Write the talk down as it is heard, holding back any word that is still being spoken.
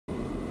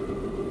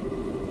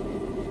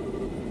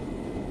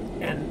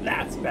And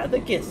that's about the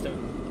gist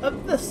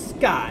of the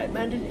Sky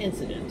Bandit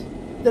incident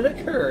that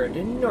occurred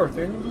in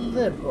northern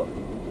Liberl.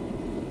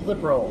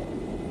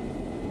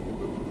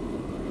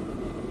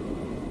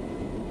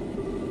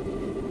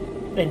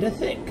 And to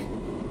think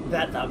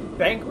that the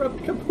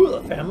bankrupt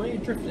Capula family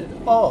drifted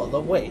all the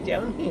way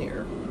down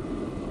here.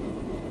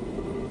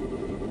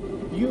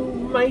 You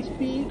might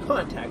be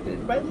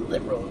contacted by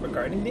Liberl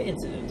regarding the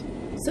incident,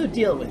 so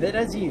deal with it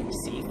as you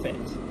see fit.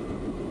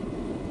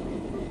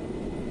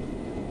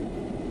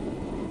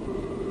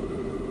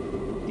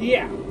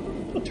 Yeah,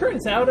 it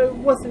turns out I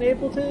wasn't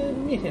able to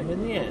meet him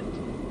in the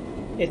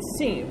end. It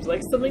seems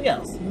like something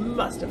else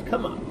must have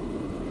come up.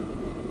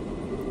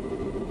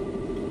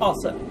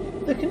 Also,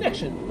 the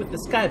connection with the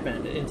Sky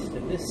Bandit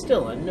incident is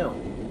still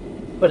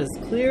unknown, but it's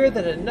clear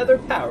that another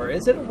power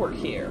is at work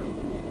here.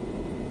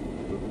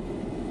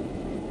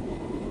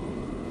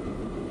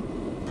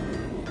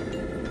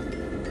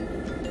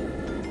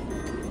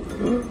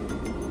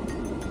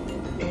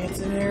 It's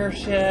an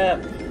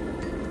airship!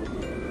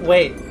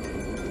 Wait.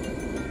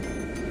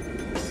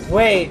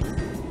 Wait!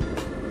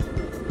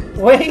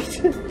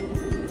 Wait!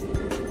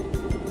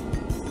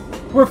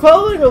 We're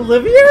following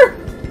Olivia?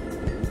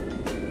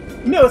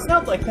 No, it's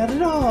not like that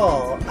at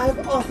all.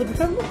 I've also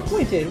become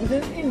acquainted with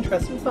an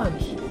interesting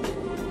bunch.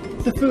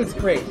 The food's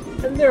great,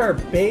 and there are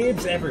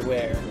babes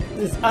everywhere.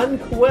 This is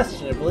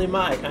unquestionably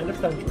my kind of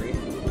country.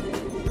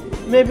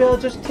 Maybe I'll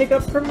just take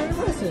up permanent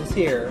residence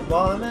here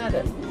while I'm at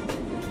it.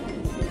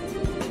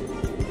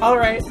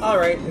 Alright,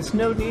 there's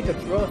no need to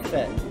throw a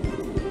fit.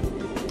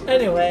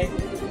 Anyway,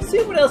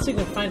 see what else you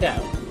can find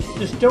out.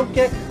 Just don't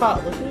get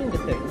caught looking into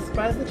things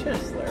by the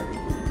Chancellor.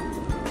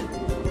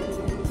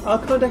 I'll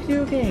contact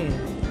you again,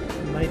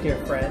 my dear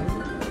friend.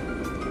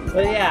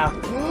 But yeah.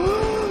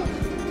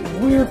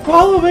 We're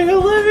following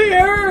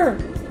Olivia!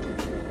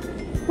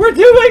 We're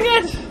doing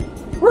it!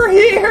 We're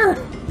here!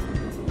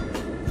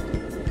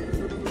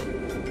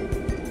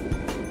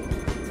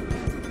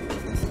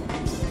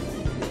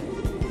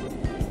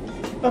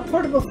 A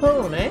portable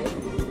phone, eh?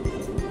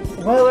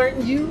 Well,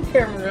 aren't you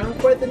carrying around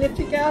quite the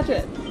nifty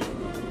gadget?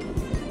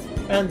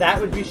 And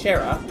that would be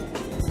Shara.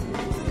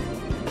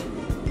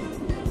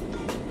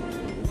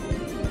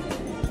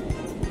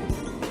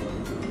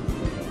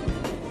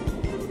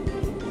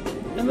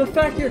 And the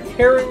fact you're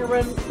carrying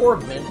around an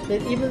orbment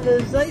that even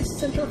the Zeiss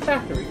Central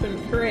Factory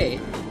couldn't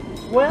create.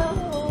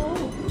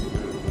 Well,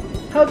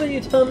 how about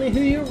you tell me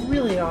who you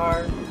really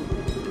are?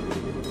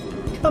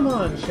 Come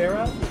on,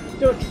 Shara.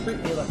 Don't treat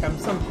me like I'm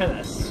some kind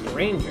of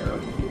stranger.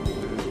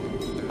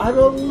 I'm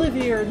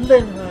Olivia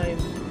Linheim,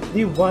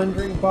 the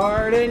wandering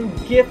bard and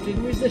gifted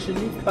musician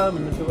you've come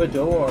to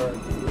adore.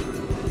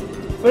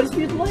 But if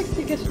you'd like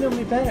to get to know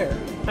me better,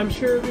 I'm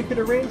sure we could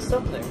arrange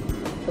something.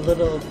 A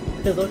little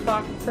pillow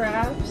talk,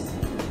 perhaps?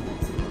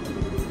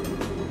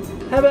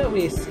 How about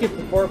we skip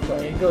the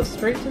foreplay and go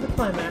straight to the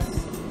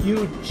climax?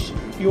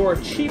 Your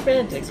cheap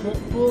antics won't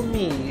fool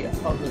me,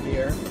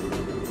 Olivia.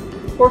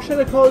 Or should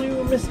I call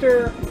you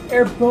Mr.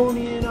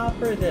 Airbonian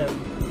Operative?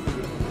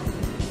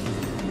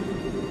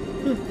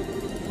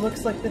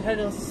 Looks like the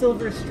title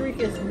Silver Streak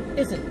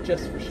isn't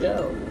just for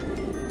show.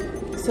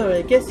 So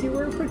I guess you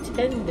were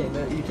pretending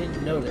that you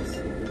didn't notice.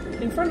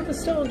 In front of a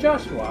stone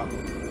Joshua.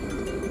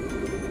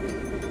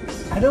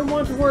 I don't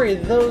want to worry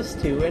those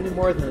two any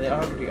more than they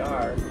already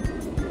are.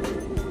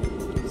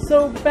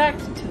 So back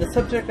to the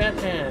subject at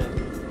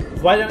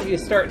hand. Why don't you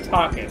start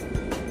talking?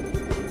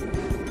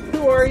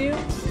 Who are you?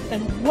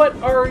 And what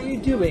are you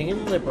doing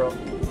in Liberl?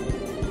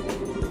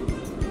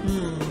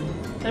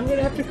 I'm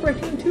gonna have to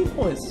correct you in 2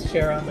 points,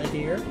 Shara, my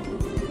dear.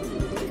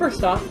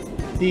 First off,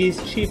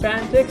 these cheap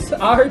antics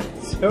are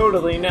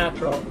totally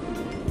natural.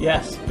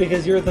 Yes,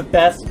 because you're the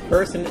best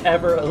person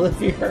ever,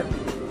 Olivia.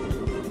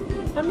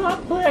 I'm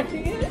not play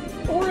acting it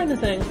or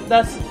anything.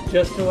 That's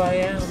just who I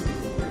am.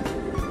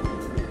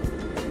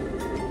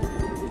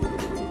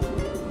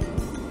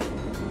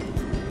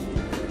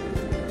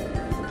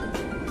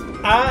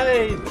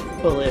 I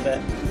believe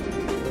it.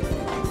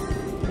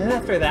 And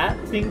after that,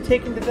 being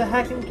taken to the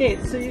Hacken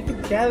Gate so you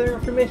could gather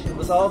information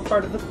was all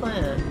part of the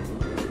plan.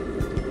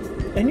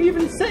 And you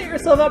even set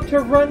yourself up to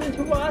run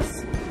into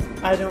us?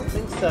 I don't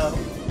think so.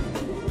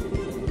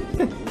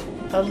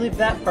 I'll leave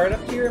that part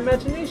up to your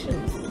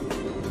imagination.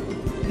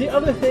 The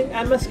other thing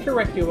I must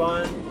correct you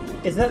on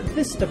is that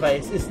this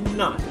device is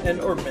not an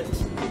orbment.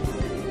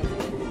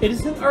 It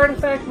is an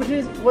artifact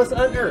which was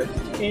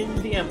unearthed in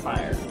the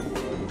Empire.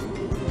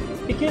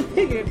 It can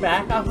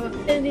piggyback off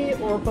of any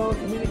Orbo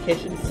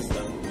communication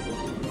system,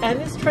 and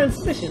its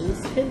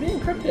transmissions can be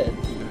encrypted,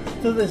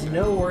 so there's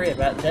no worry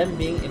about them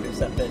being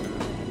intercepted.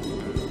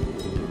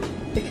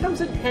 It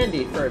comes in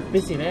handy for a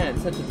busy man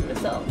such as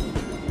myself.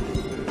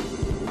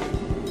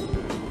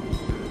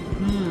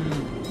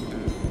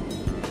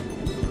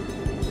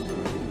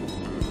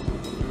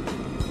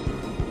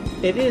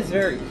 It is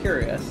very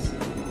curious.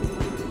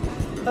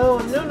 Oh,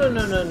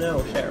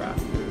 no, Shara.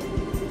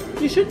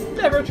 You should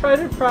never try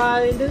to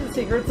pry into the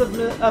secrets of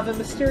a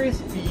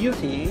mysterious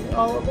beauty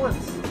all at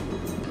once.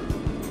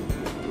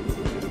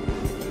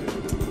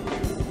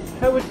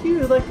 How would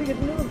you like to get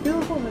to know a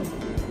real woman?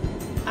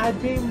 I'd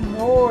be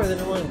more than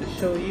willing to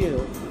show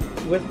you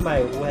with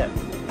my whip.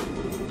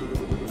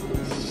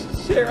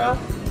 Shira,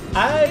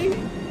 I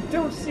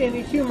don't see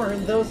any humor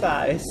in those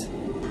eyes.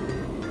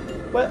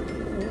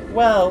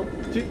 Well,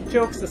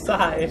 jokes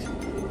aside,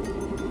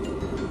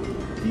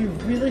 you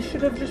really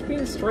should have just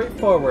been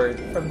straightforward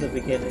from the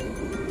beginning.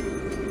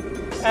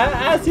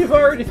 As you've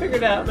already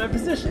figured out, my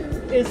position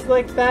is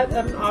like that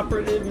of an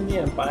operative in the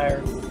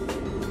Empire.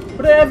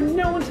 But I have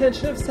no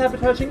intention of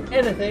sabotaging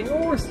anything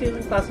or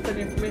stealing classified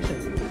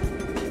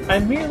information. I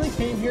merely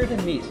came here to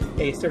meet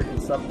a certain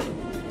someone.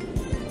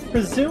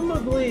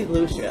 Presumably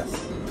Lucius.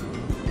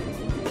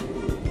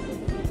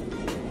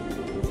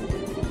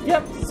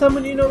 Yep,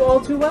 someone you know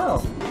all too well.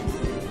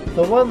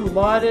 The one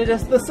lauded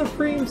as the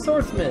supreme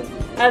swordsman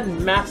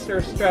and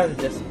master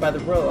strategist by the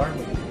Royal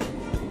Army.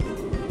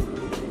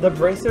 The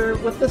bracer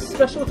with the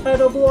special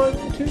title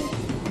belonging to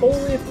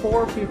only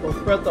 4 people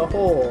throughout the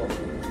whole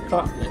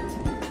continent.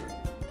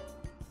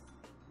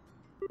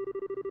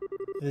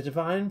 The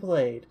Divine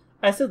Blade.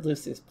 I said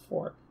Lucius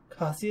before.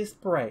 Cassius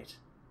Bright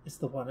is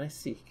the one I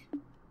seek.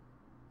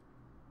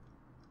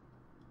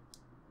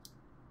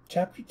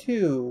 Chapter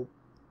 2.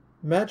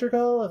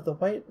 Madrigal of the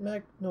White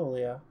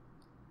Magnolia.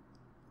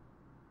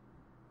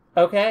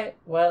 Okay,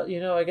 well, you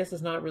know, I guess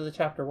it's not really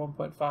chapter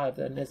 1.5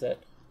 then, is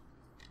it?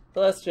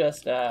 But let's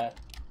just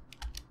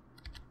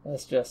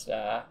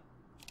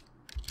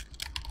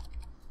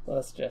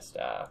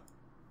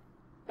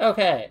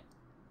okay.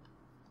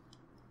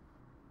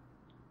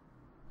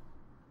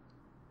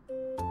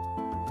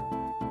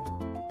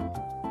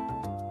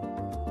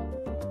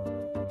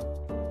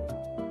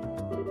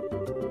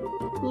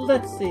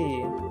 Let's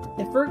see.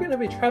 If we're going to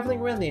be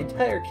traveling around the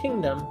entire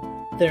kingdom,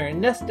 then our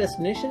next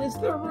destination is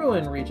the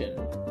Ruin region.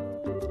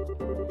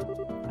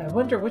 I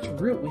wonder which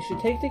route we should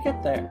take to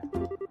get there.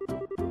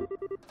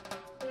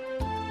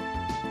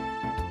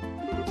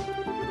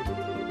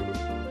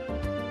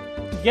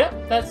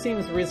 Yep, that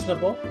seems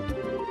reasonable.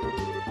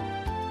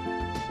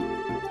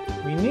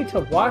 We need to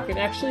walk and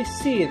actually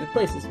see the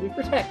places we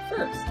protect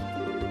first.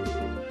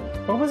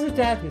 Or was it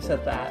Dad who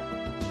said that?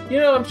 You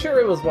know, I'm sure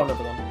it was one of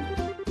them.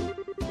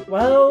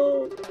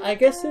 Well, I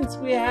guess since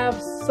we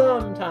have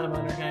some time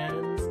on our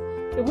hands,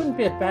 it wouldn't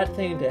be a bad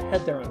thing to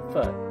head there on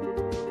foot.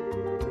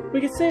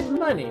 We could save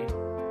money.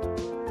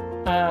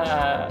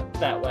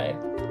 That way.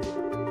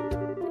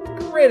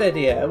 Great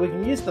idea! We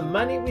can use the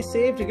money we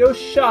saved to go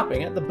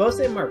shopping at the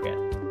Bose Market.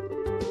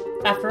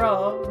 After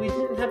all, we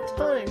didn't have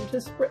time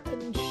to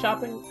sprint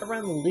shopping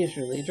around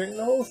leisurely during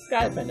the whole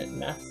Sky Bennett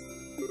mess.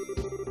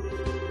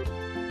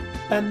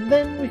 And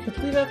then we could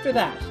leave after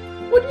that.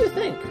 What do you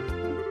think?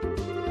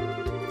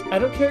 I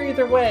don't care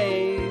either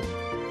way,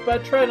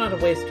 but try not to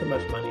waste too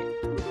much money.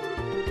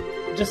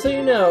 Just so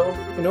you know,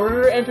 in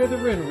order to enter the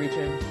Ruin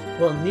region,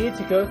 we'll need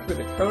to go through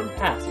the Crone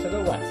Pass to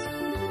the west.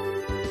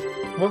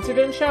 Once you're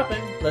done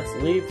shopping, let's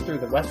leave through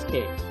the west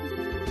gate.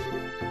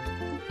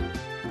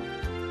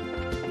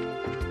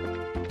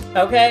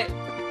 Okay,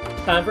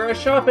 time for a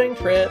shopping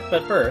trip,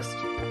 but first...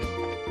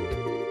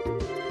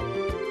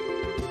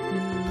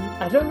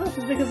 I don't know if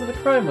it's because of the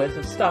crime waves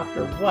have stopped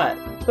or what,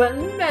 but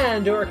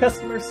man, do our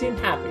customers seem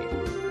happy.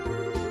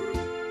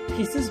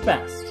 Peace is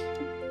best.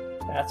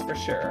 That's for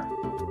sure.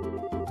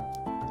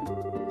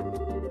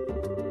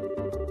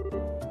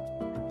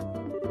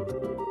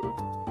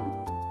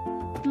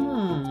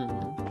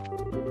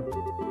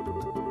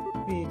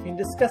 We've been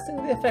discussing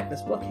the effect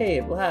this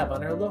blockade will have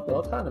on our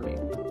local economy.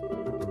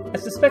 I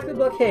suspect the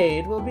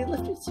blockade will be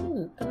lifted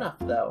soon enough,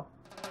 though,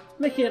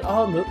 making it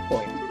all a moot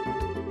point.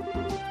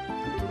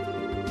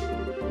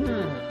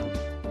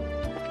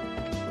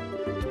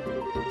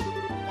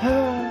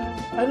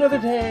 Another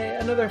day,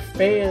 another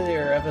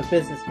failure of a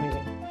business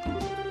meeting.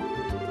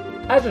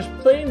 I just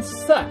plain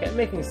suck at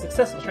making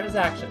successful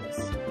transactions.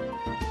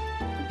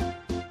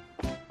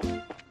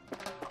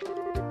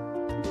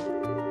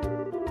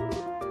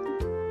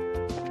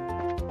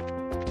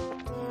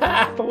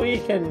 Ha! We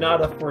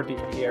cannot afford to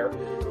eat here.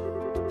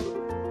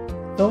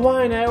 The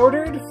wine I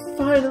ordered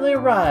finally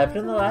arrived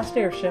on the last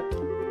airship.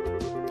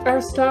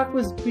 Our stock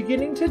was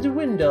beginning to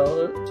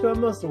dwindle to a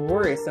most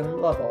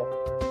worrisome level.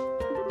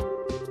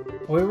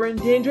 We were in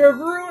danger of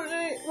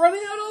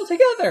running out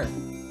altogether!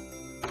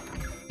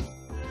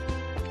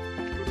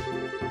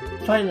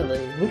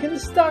 Finally, we can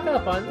stock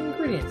up on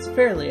ingredients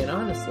fairly and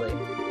honestly.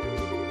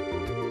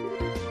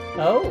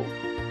 Oh.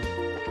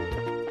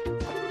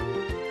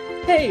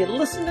 Hey,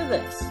 listen to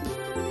this.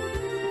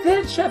 The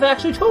head chef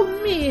actually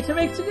told me to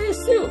make today's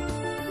soup.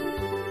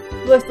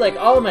 Looks like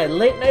all my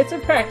late nights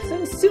of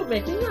practicing soup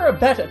making are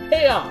about to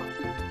pay off.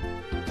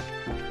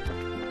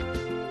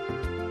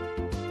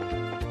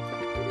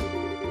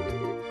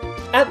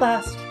 At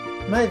last,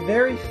 my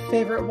very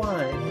favorite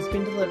wine has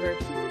been delivered.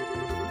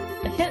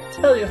 I can't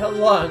tell you how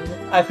long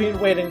I've been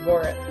waiting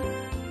for it.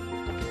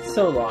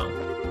 So long.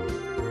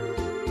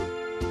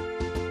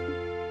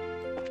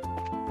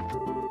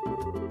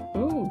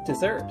 Ooh,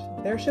 dessert.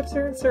 Their ships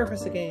are in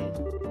service again.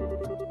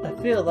 A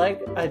feel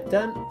like I've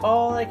done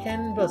all I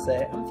can in Bose.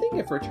 I'm thinking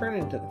of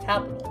returning to the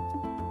capital.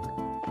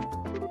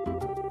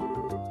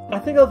 I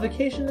think I'll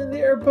vacation in the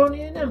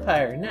Erbonian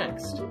Empire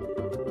next.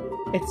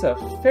 It's a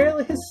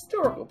fairly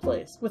historical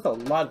place, with a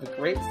lot of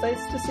great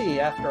sights to see,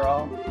 after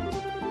all.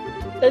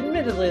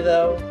 Admittedly,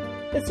 though,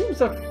 it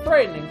seems a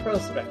frightening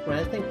prospect when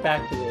I think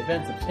back to the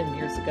events of 10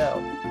 years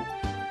ago.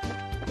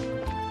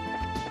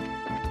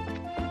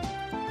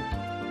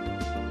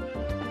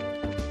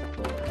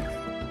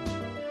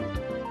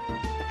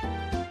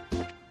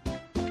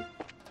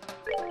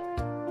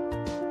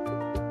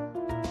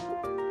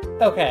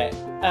 Okay,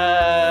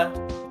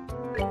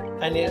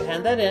 I need to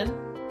hand that in.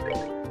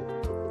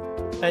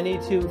 I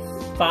need to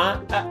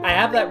find... I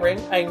have that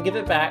ring. I can give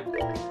it back.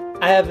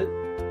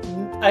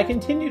 I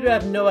continue to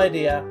have no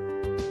idea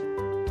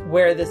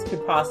where this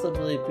could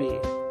possibly be.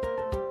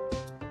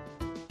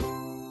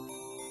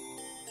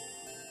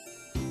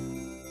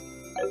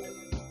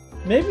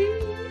 Maybe?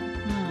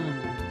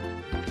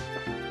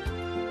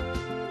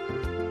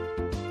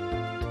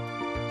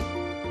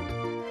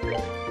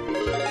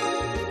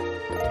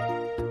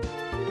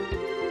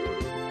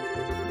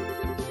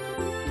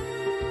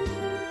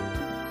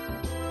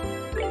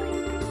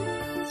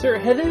 So you're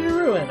headed to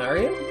Ruin, are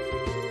you?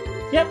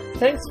 Yep,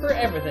 thanks for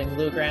everything,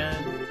 Lugran.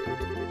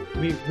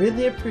 We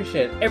really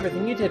appreciate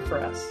everything you did for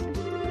us.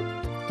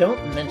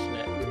 Don't mention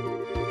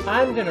it.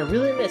 I'm gonna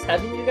really miss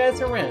having you guys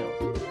around.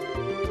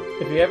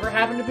 If you ever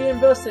happen to be in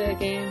Bose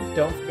again,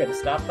 don't forget to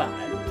stop by.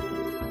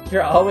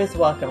 You're always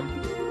welcome.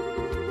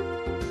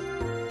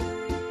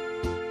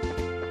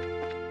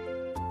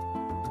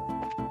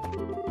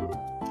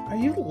 Are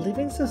you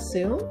leaving so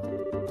soon?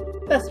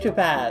 That's too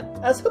bad.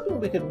 I was hoping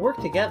we could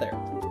work together.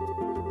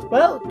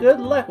 Well, good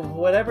luck with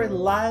whatever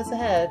lies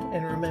ahead,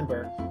 and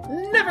remember,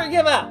 never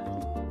give up!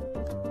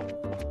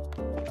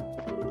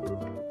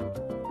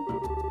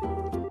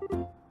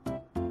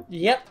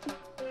 Yep,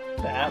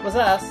 that was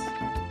us.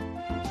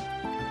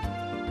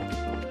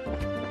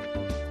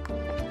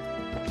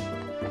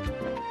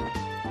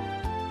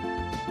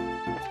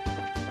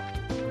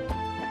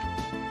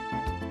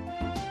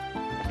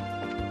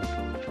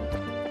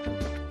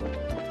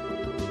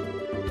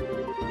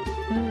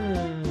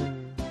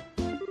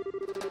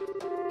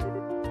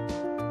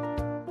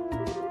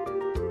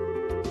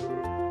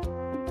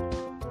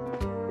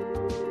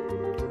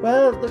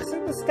 Well, it looks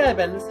like the Sky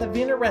Bandits have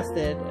been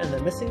arrested, and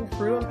the missing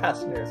crew and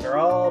passengers are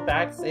all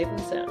back safe and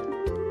sound.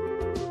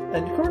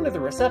 And according to the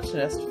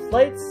receptionist,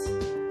 flights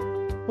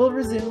will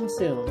resume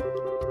soon.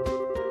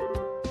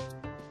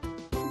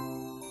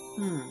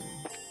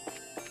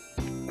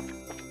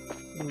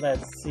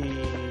 Let's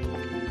see...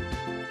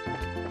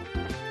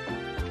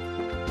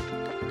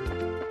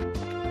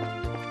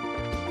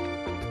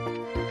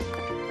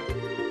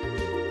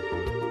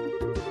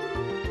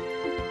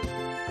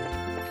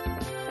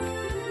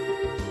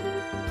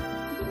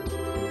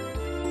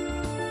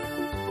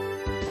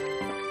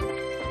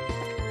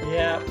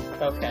 Yeah,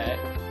 okay.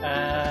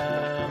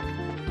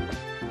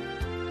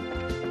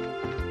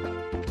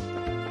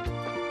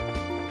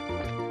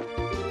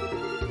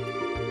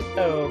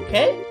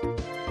 Okay.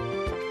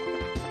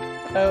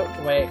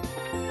 Oh, wait.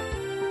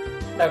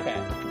 Okay.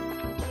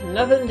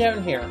 Nothing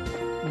down here.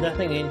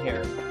 Nothing in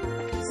here.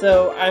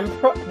 So,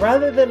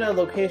 rather than a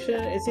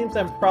location, it seems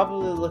I'm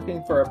probably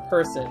looking for a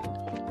person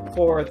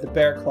for the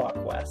Bear Claw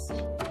quest.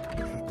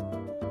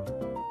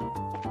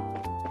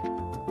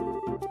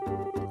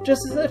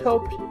 Just as I'd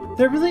hoped,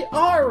 there really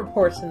are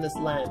reports in this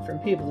land from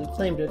people who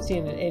claim to have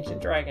seen an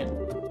ancient dragon.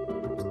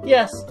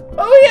 Yes,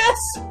 oh yes!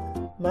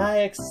 My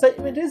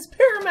excitement is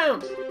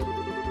paramount!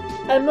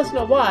 I must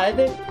know why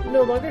they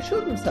no longer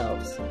show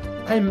themselves.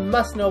 I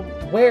must know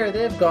where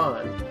they have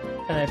gone,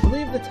 and I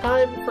believe the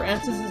time for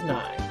answers is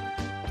nigh.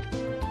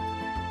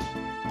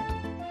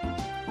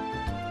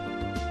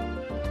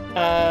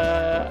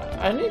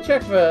 I need to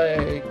check if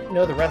I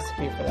know the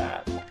recipe for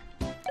that.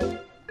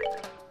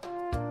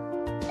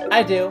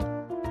 I do.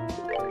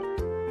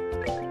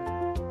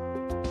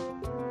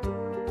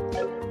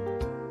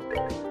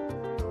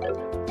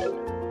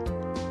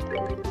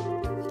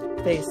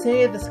 They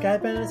say the Sky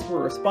Bandits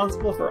were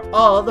responsible for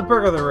all the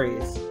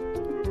burglaries.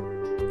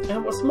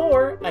 And what's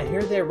more, I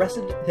hear they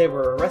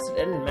were arrested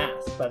en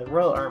masse by the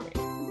Royal Army.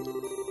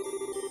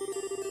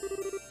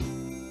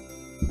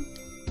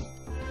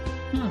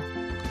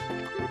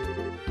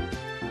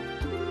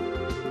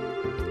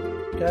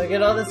 Gotta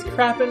get all this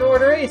crap in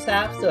order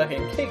ASAP so I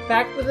can kick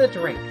back with a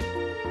drink.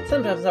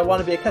 Sometimes I want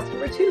to be a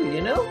customer too,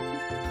 you know?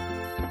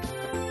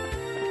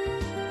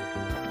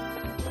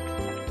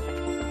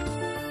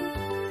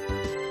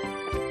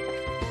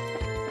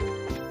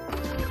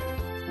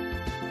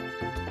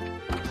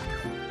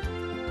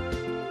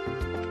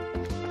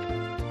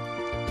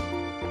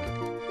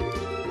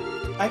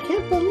 I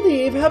can't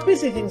believe how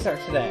busy things are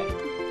today.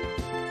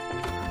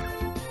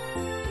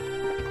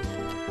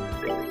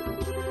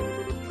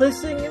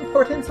 Placing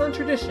importance on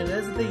tradition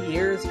as the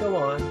years go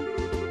on.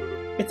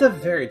 It's a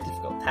very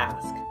difficult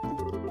task.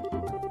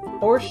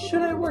 Or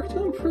should I work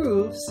to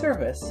improve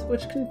service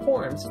which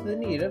conforms to the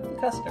need of the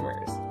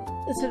customers?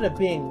 instead of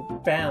being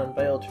bound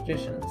by old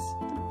traditions.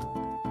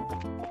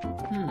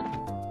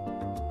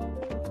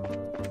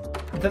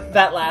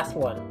 That last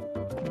one.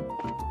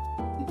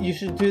 You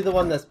should do the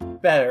one that's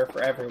better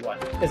for everyone,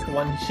 is the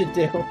one you should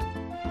do.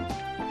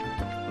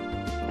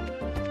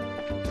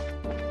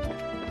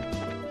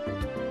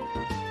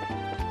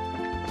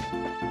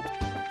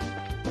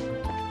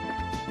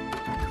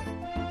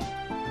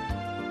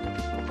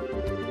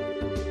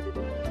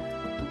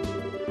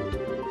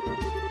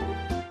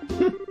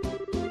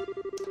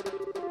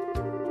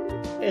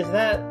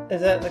 Is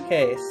that the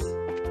case?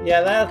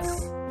 Yeah,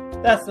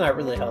 that's not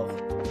really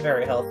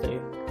very healthy.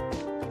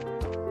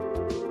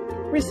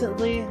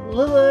 Recently,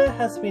 Lila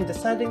has been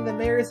deciding the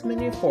mayor's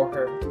menu for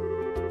her.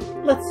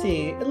 Let's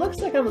see, it looks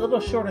like I'm a little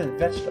short on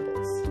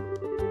vegetables.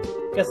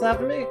 Guess I'll have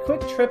to make a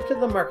quick trip to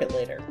the market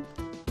later.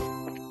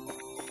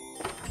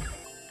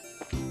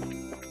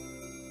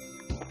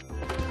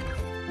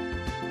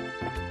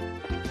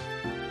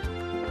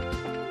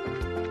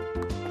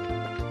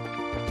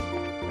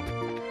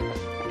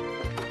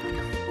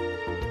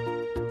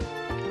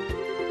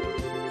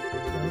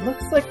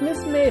 Looks like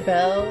Miss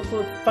Maybelle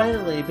will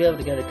finally be able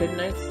to get a good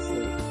night's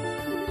sleep.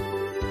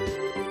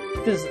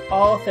 This is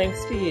all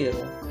thanks to you.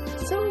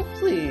 So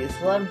please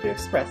allow me to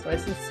express my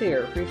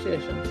sincere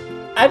appreciation.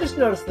 I just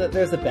noticed that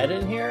there's a bed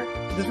in here.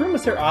 This room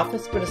is her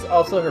office, but it's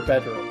also her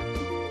bedroom.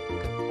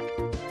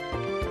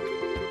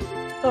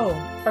 Oh,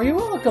 are you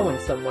all going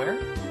somewhere?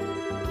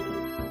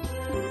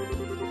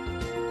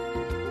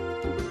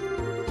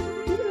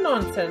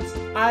 Nonsense.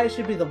 I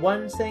should be the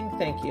one saying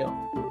thank you.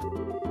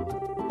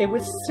 It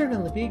would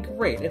certainly be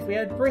great if we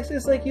had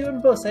bracers like you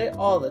and Bose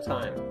all the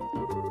time.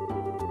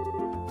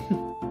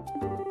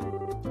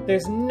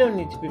 There's no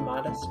need to be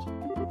modest.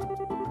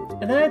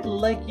 And I'd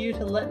like you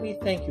to let me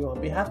thank you on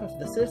behalf of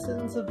the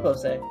citizens of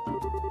Bose.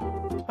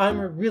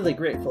 I'm really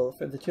grateful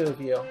for the two of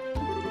you.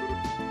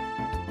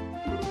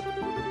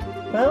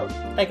 Well,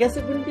 I guess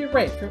it wouldn't be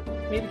right for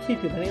me to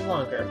keep you any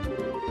longer.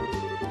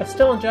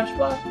 Estelle and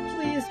Joshua,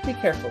 please be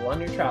careful on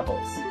your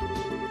travels.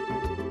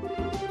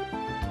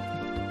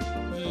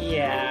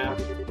 Yeah.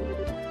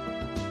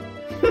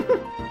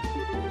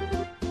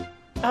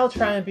 I'll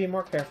try and be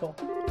more careful.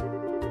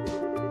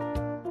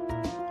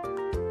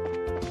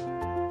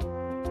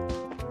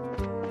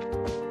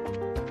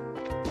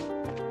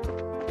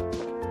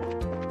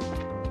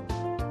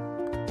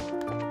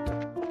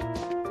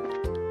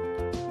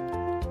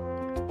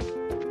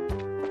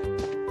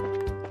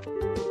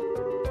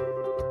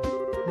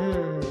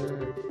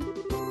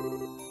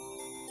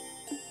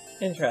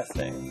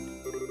 Interesting.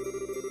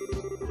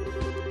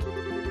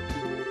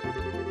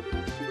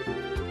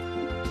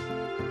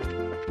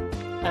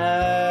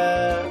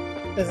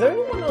 Is there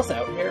anyone else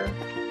out here?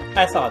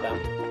 I saw them.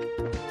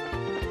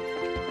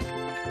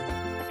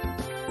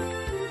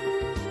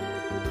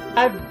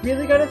 I've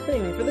really got a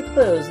thing for the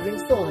clothes being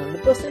sold in the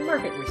Bose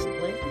market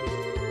recently.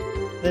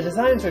 The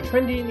designs are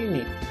trendy and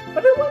unique,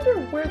 but I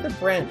wonder where the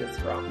brand is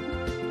from.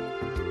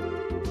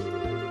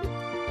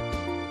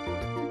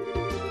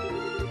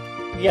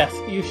 Yes,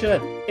 you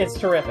should. It's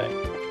terrific.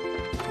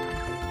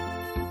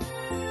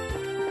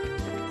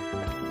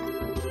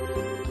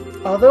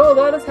 Although a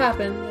lot has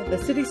happened, the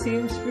city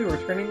seems to be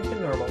returning to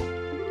normal.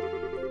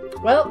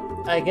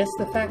 Well, I guess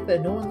the fact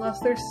that no one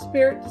lost their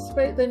spirit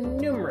despite the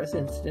numerous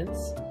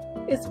incidents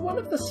is one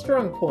of the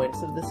strong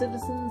points of the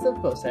citizens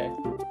of Bose.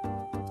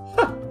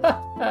 Ha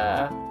ha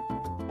ha!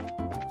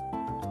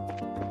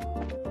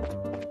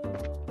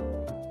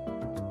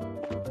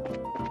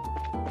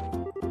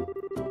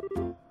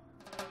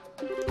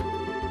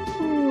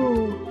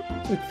 Ooh,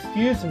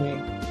 excuse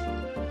me.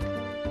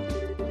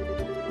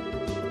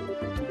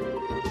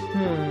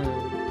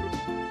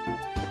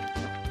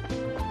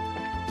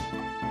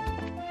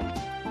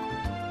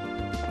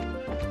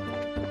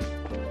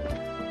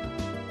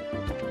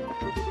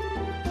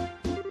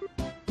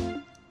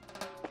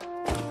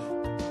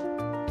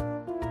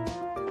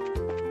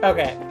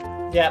 Okay,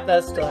 yeah,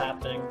 that's still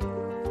happening.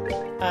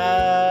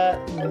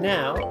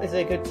 Now is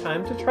a good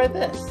time to try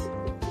this.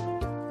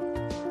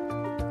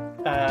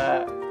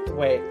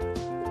 Wait.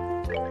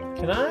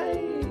 Can I...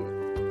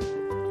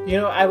 You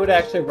know, I would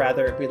actually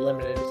rather it be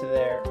limited to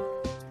there.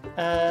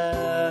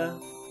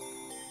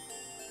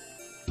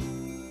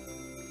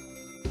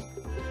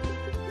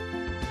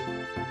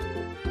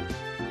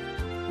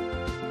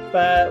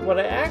 But what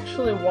I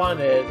actually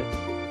wanted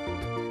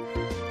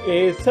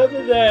is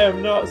something that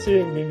I'm not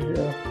seeing in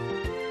here.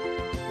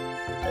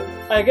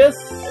 I guess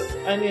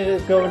I need to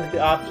go into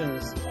the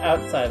options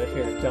outside of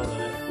here, don't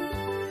I?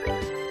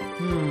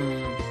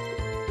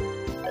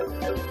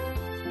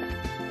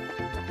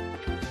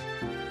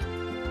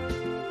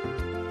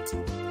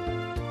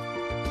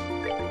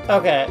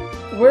 Okay,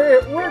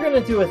 we're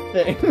gonna do a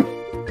thing.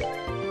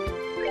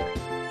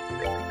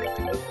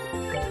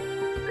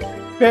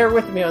 Bear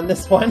with me on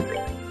this one.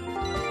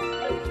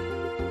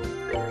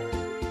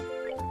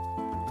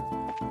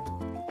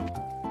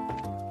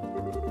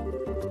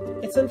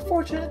 It's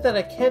unfortunate that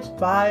I can't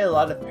buy a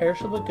lot of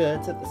perishable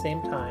goods at the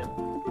same time.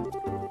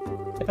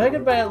 If I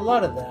could buy a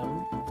lot of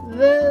them,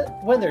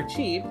 when they're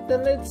cheap,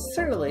 then they'd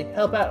certainly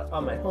help out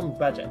on my home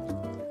budget.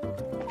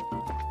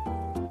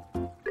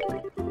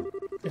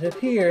 It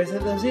appears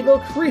that those evil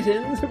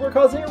cretins who were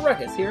causing a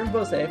ruckus here in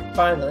Bose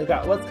finally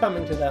got what's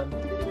coming to them.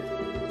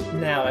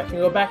 Now I can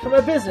go back to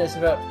my business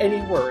without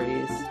any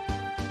worries.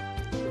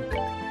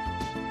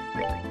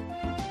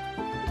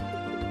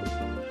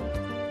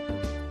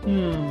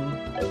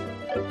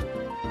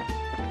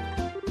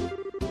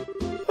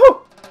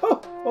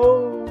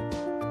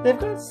 Oh! They've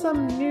got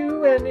some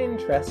new and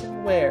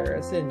interesting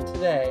wares in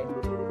today.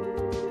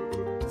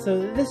 So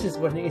this is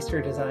what an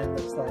Easter design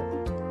looks like.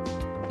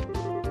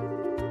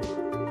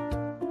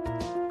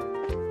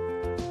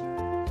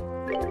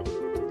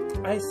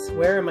 I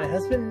swear my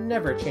husband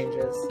never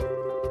changes.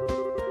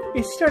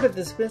 He started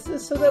this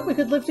business so that we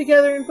could live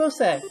together in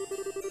Bose.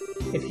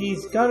 If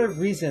he's got a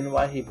reason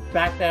why he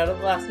backed out at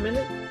the last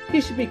minute,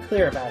 he should be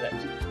clear about it.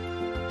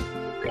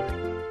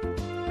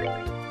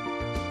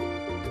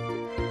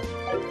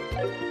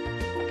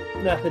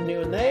 Nothing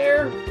new in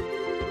there.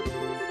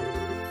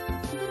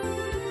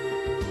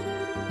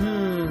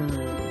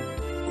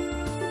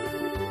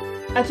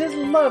 I just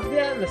love the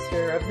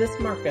atmosphere of this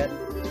market.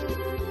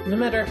 No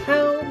matter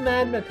how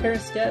mad my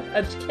parents get,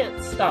 I just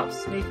can't stop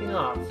sneaking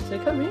off to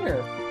come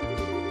here.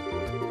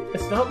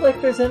 It's not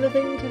like there's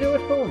anything to do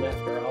at home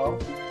after all.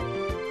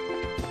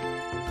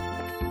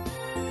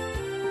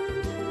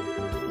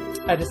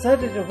 I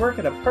decided to work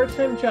at a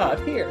part-time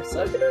job here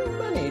so I could earn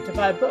money to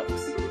buy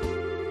books.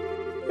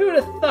 Who would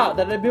have thought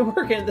that I'd be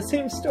working at the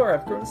same store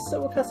I've grown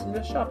so accustomed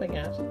to shopping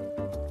at?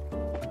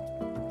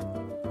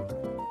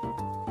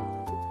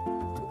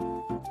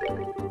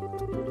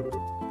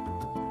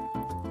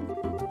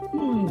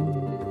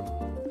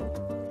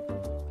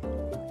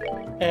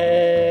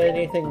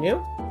 Anything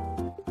new?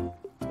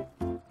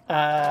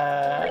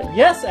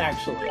 Yes,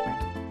 actually.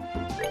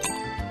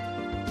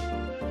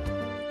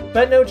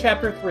 But no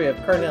Chapter 3 of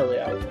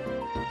Carnelian.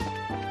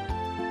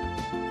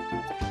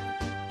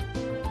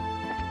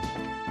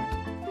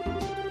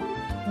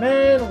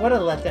 Man, what a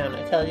letdown,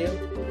 I tell you.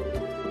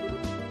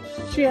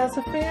 She has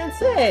a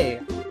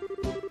fiancé!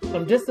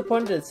 I'm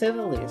disappointed to say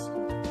the least,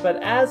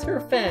 but as her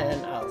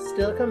fan, I'll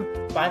still come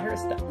buy her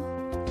stuff.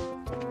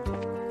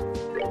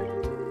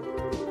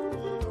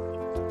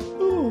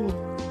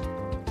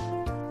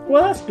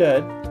 Well, that's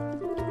good.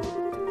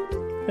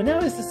 But now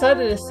he's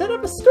decided to set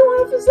up a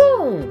store of his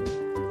own.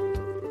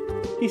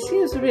 He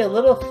seems to be a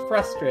little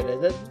frustrated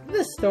that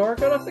this store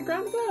got off the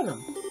ground without him.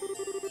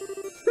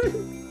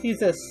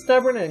 He's as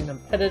stubborn and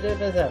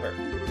competitive as ever.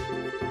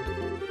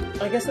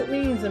 I guess it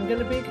means I'm going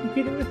to be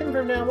competing with him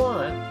from now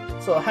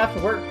on, so I'll have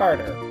to work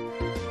harder.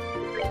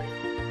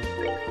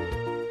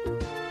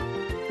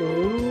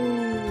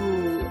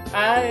 Ooh,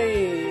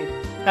 I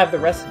have the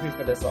recipe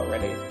for this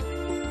already.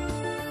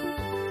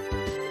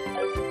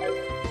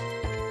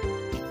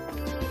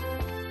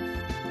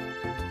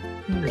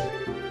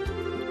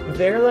 With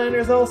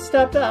airliners all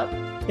stepped up,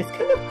 it's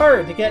kind of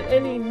hard to get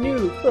any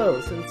new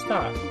clothes in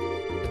stock.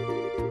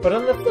 But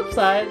on the flip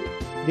side,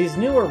 these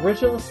new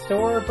original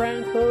store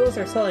brand clothes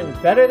are selling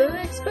better than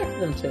I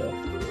expected them to.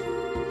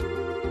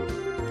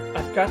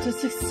 I've got to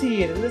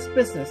succeed in this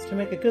business to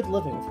make a good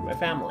living for my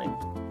family.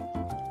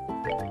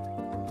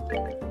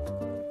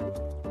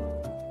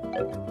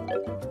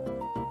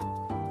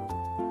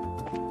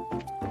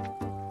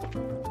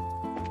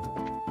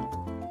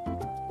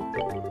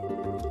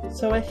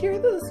 So I hear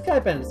that the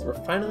Skybenders were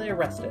finally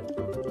arrested.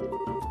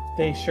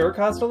 They sure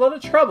caused a lot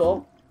of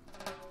trouble.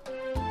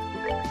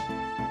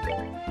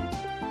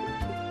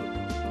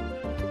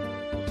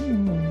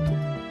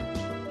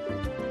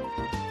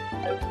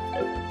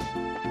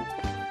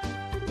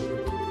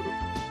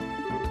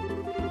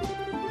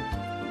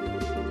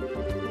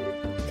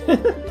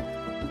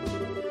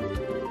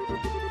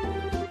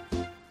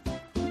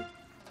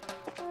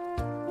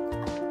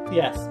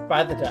 Yes,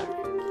 by the duck.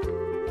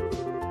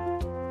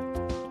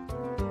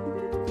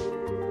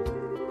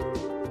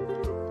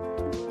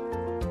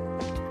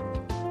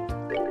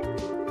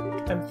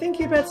 I'm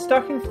thinking about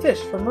stocking fish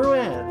from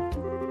Rouen.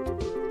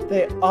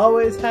 They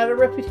always had a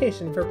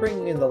reputation for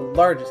bringing in the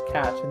largest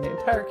catch in the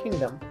entire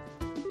kingdom.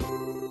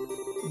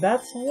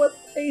 That's what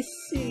they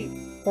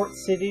see Port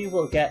City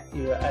will get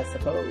you, I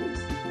suppose.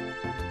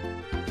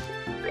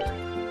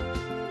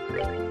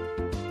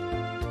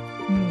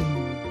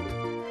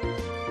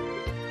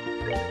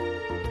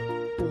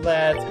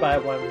 Let's buy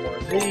one more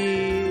of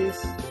these.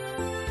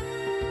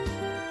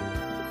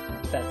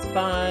 That's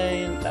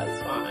fine,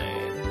 that's fine.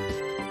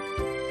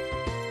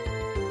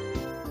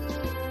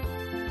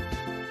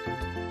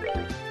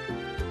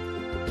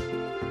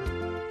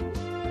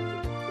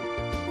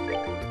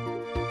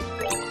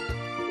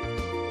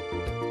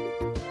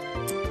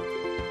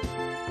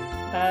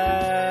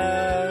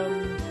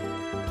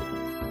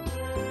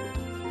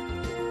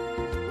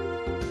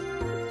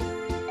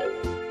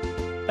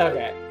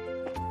 Okay.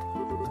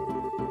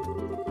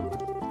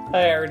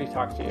 I already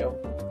talked to you.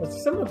 Was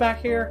there someone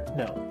back here?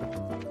 No.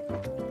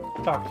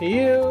 Talk to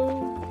you.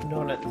 No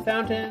one at the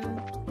fountain.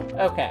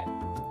 Okay.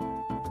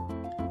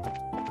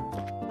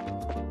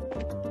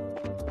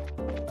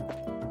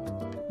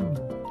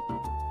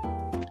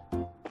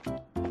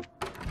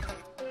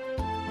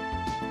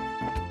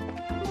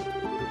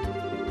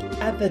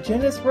 At the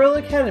Janus Royal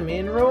Academy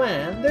in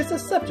Rouen, there's a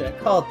subject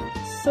called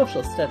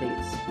Social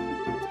Studies.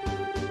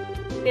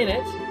 In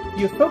it,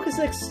 you focus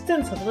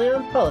extensively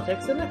on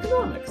politics and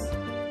economics,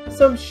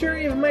 so I'm sure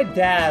even my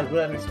dad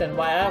would understand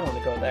why I want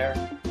to go there.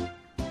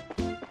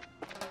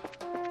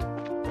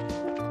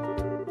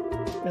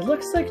 It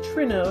looks like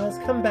Trino has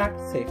come back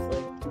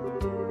safely.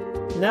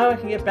 Now I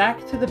can get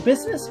back to the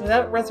business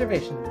without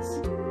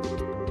reservations.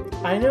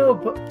 I know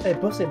a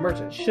Bosse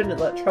merchant shouldn't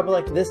let trouble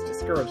like this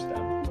discourage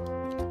them.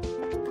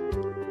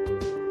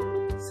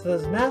 So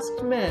those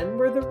masked men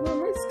were the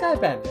rumored Sky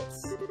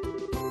Bandits.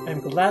 I'm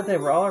glad they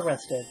were all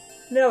arrested.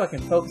 Now I can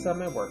focus on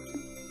my work.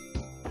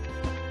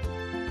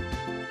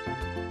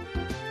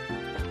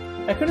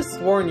 I could have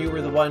sworn you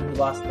were the one who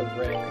lost the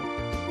ring.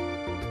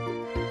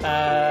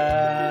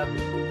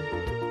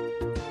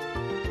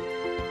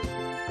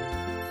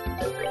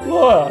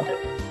 Whoa!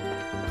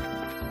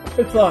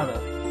 It's Lana.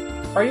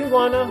 Are you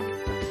Lana?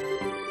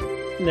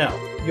 No,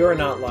 you're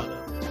not Lana.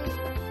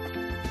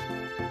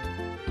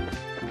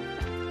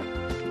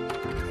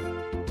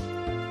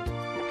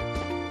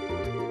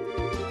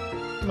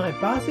 My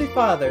bossy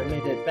father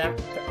made it back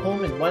to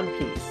home in one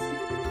piece.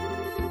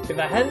 If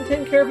I hadn't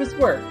taken care of his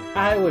work,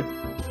 I would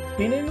have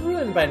been in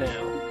ruin by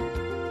now.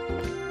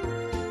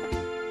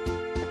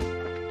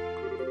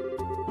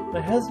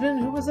 My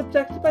husband, who was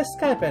abducted by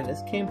Sky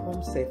Bandits, came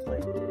home safely.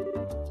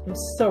 I'm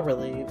so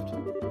relieved.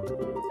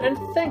 And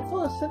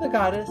thankful to the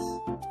goddess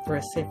for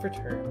a safe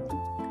return.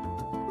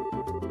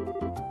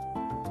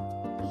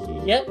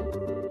 Yep.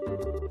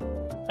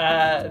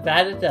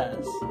 That it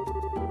does.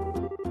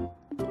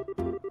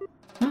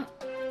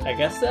 I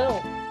guess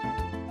so.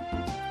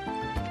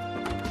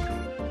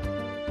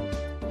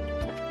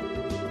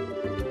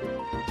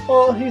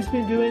 All he's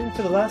been doing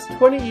for the last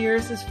 20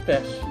 years is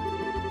fish.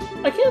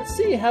 I can't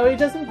see how he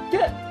doesn't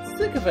get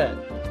sick of it.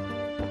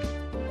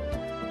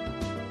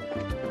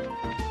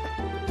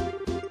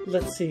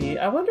 Let's see,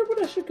 I wonder what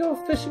I should go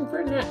fishing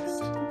for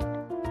next.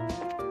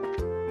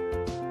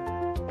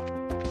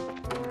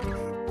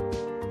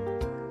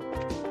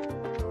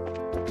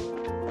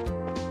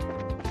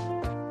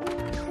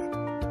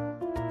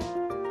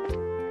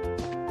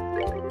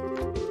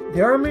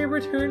 The army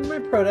returned my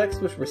products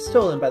which were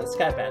stolen by the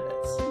Sky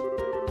Bandits.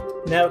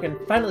 Now I can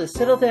finally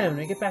settle down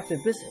and get back to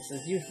business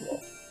as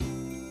usual.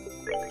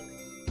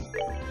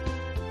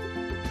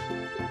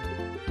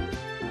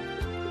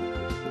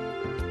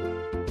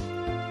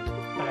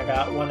 I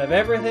got one of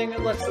everything, it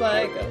looks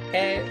like.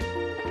 Okay.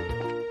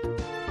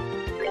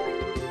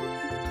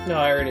 No,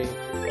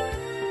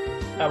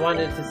 I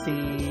wanted to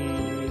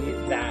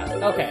see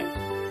that. Okay.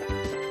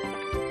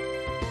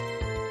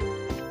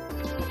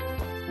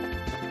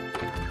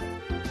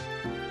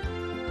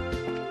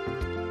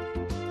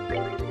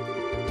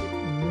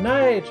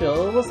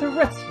 Nigel was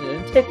arrested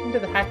and taken to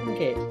the Hacking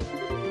Gate.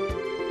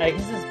 I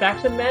guess it's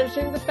back to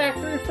managing the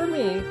factory for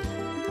me.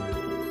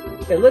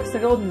 It looks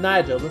like old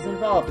Nigel was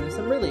involved in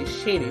some really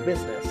shady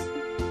business.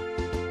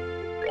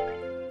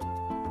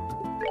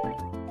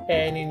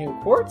 Any new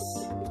quartz?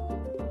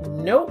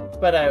 Nope,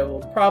 but I will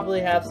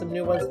probably have some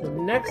new ones in the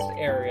next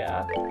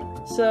area.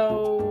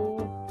 So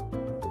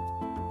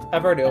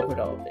I've already opened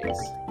all of these.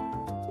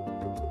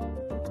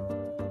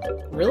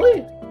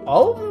 Really?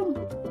 All of them?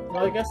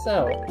 Well, I guess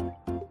so.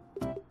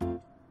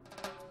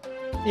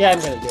 Yeah,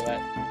 I'm gonna do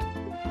it.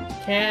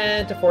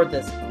 Can't afford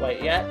this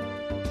quite yet.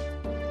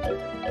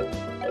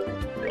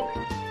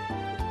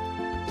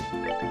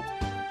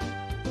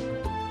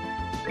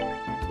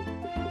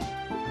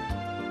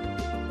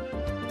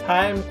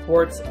 Time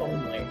quartz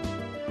only.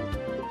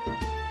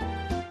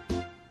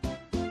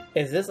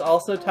 Is this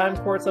also time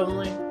quartz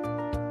only?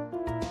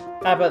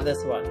 How about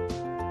this one?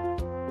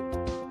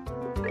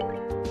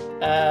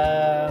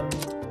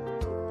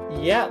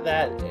 Yeah,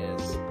 that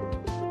is.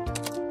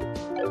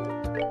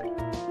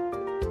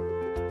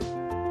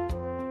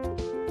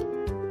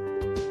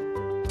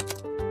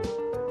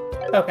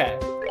 Okay.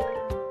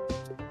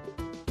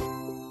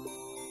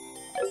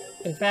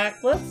 In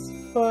fact, let's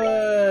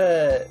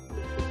put...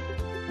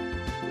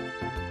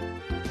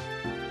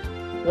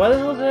 What the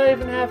hell did I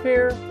even have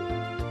here?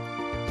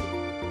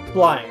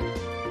 Blind.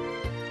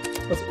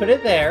 Let's put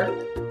it there.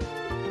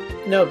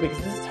 No, because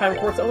this is time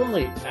quartz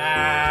only.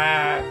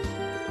 Ah.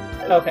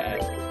 Okay.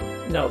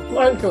 No,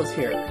 blind goes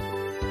here.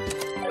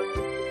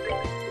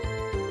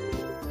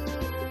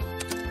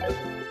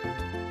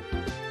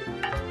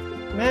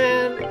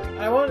 Man,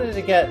 I wanted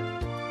to get...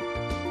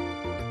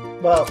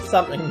 well,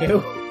 something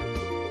new.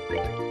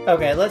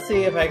 Okay, let's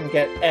see if I can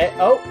get a...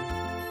 oh!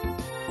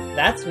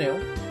 That's new.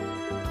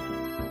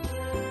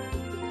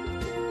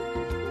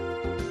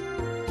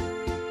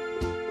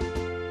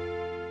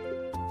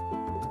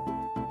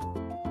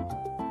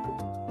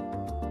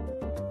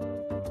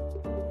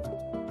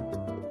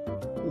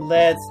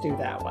 Let's do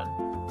that one.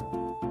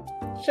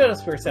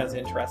 Shotosphere sounds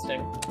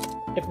interesting,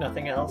 if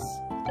nothing else.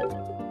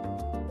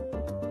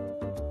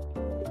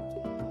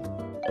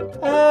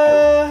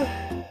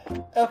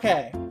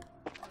 Okay.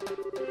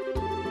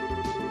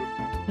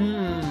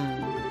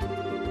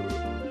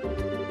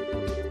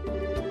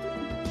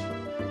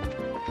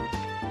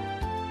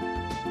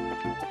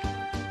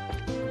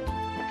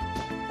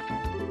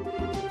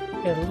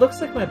 It looks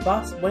like my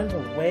boss was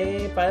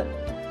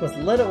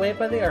led away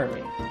by the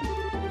army.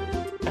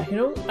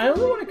 I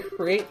only want to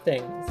create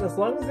things. As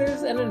long as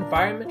there's an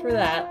environment for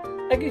that,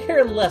 I could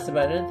care less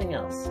about anything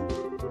else.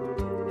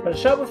 But a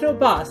shop with no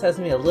boss has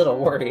me a little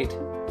worried.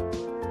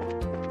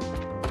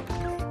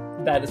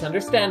 That is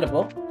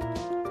understandable.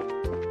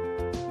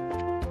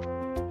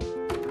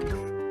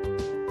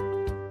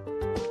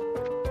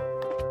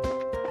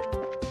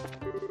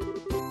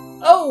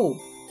 Oh!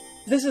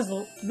 This is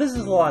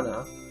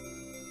Lana.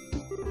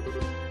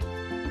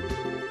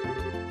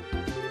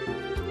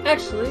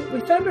 Actually, we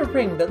found a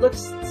ring that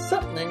looks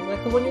something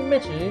like the one you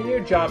mentioned in your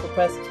job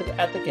request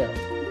at the guild.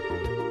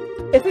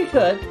 If we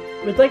could,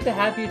 we'd like to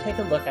have you take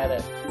a look at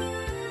it.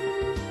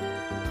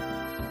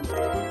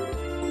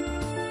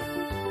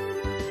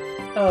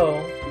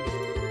 Oh.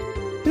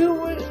 Who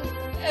would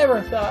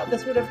ever thought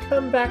this would have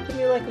come back to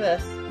me like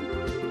this?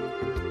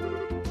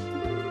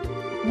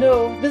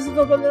 No, this is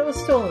the one that was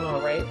stolen,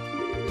 alright.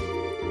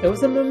 It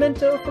was a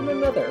memento from my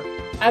mother.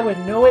 I would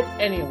know it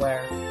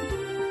anywhere.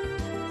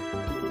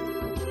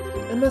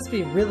 It must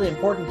be really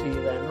important to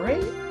you then,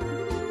 right?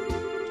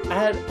 I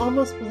had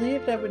almost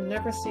believed I would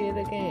never see it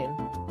again.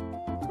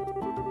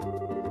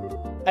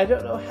 I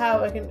don't know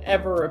how I can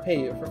ever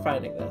repay you for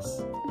finding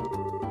this.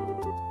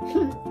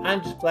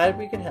 I'm just glad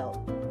we could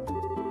help.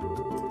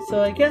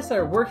 So I guess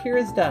our work here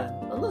is done,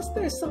 unless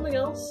there's something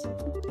else?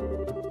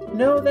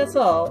 No, that's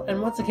all,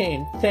 and once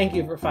again, thank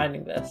you for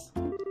finding this.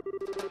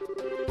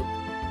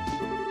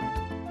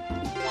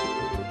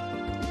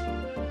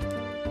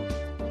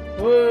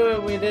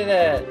 Woo, we did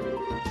it!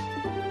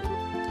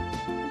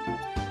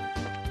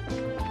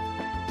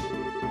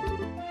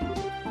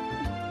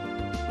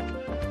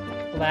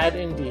 Glad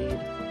indeed.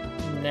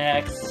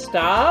 Next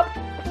stop?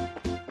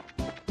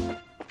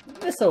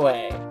 This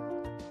away.